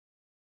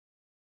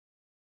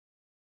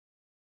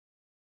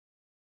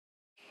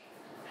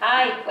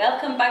Hi,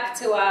 welcome back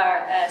to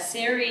our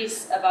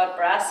series about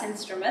brass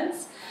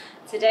instruments.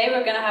 Today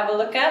we're going to have a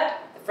look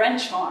at the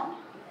French horn.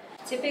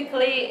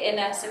 Typically in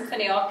a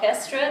symphony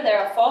orchestra there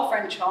are 4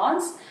 French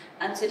horns,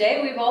 and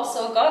today we've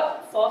also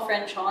got 4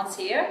 French horns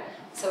here,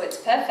 so it's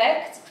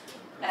perfect.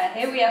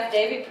 Here we have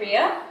Devi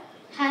Priya.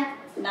 Hi.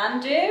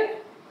 Nandu.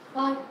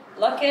 Hi.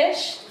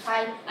 Lokesh.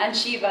 Hi. And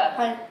Shiva.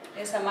 Hi.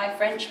 These are my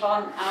French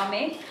horn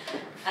army.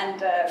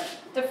 And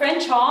the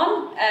French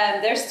horn,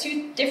 there's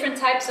 2 different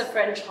types of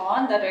French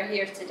horn that are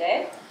here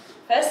today.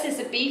 First is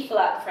a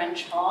B-flat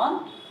French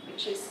horn,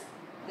 which is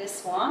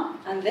this one,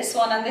 and this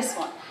one, and this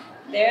one.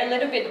 They're a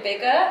little bit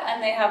bigger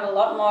and they have a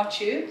lot more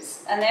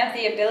tubes, and they have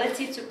the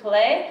ability to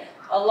play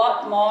a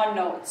lot more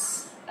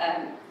notes.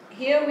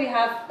 Here we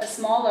have a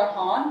smaller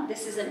horn.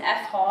 This is an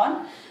F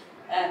horn.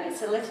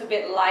 It's a little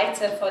bit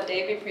lighter for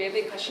Devi Priya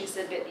because she's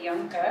a bit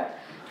younger.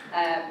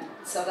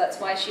 So that's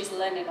why she's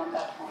learning on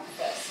that horn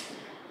first.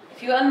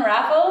 If you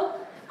unravel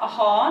a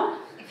horn,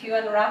 if you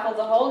unravel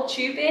the whole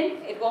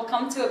tubing, it will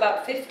come to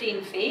about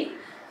 15 feet.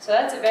 So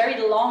that's a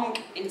very long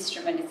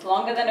instrument. It's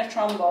longer than a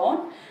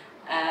trombone,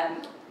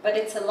 but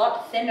it's a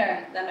lot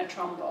thinner than a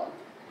trombone,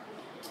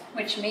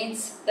 which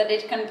means that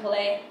it can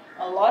play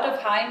a lot of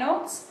high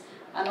notes,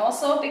 and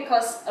also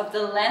because of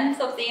the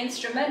length of the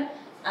instrument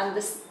and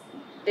the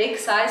big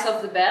size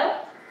of the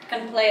bell,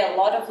 can play a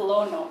lot of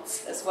low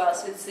notes as well.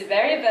 So it's a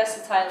very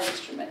versatile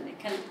instrument.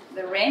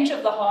 The range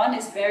of the horn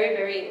is very,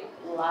 very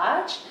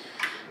large,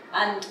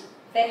 and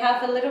they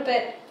have a little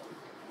bit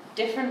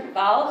different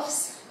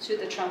valves to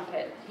the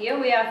trumpet. Here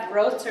we have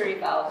rotary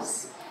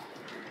valves.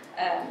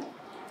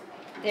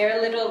 They're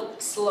a little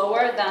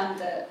slower than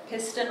the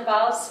piston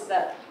valves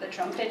that the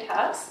trumpet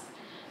has.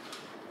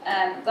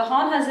 The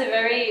horn has a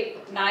very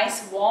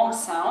nice warm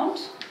sound,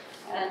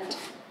 and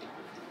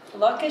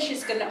Lokesh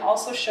is going to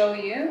also show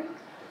you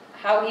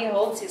how he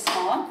holds his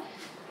horn.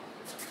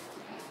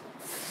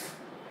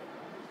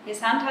 His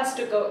hand has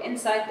to go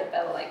inside the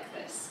bell like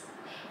this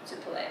to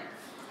play.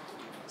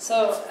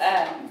 So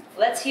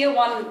let's hear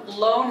one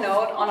low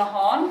note on a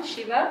horn,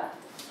 Shiva.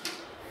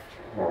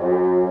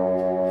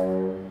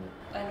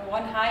 And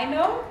one high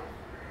note.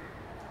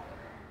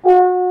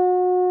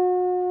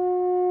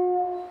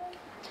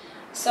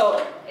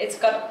 So it's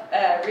got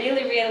a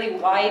really, really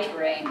wide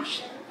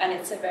range, and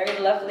it's a very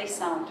lovely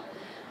sound.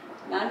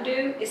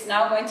 Nandu is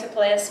now going to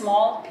play a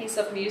small piece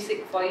of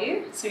music for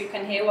you, so you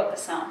can hear what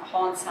the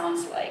horn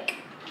sounds like.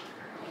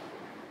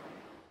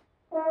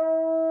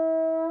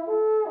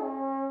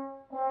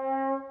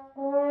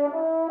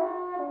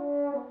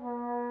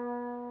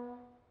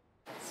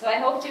 So I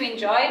hope you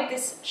enjoyed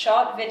this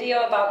short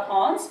video about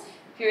horns.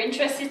 If you're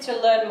interested to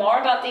learn more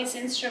about these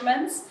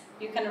instruments,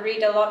 you can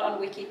read a lot on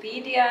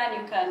Wikipedia,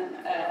 and you can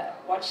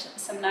watch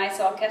some nice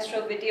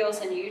orchestral videos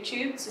on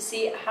YouTube to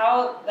see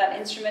how that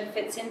instrument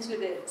fits into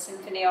the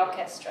symphony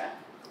orchestra.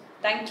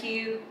 Thank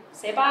you.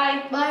 Say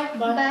bye. Bye.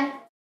 Bye. Bye.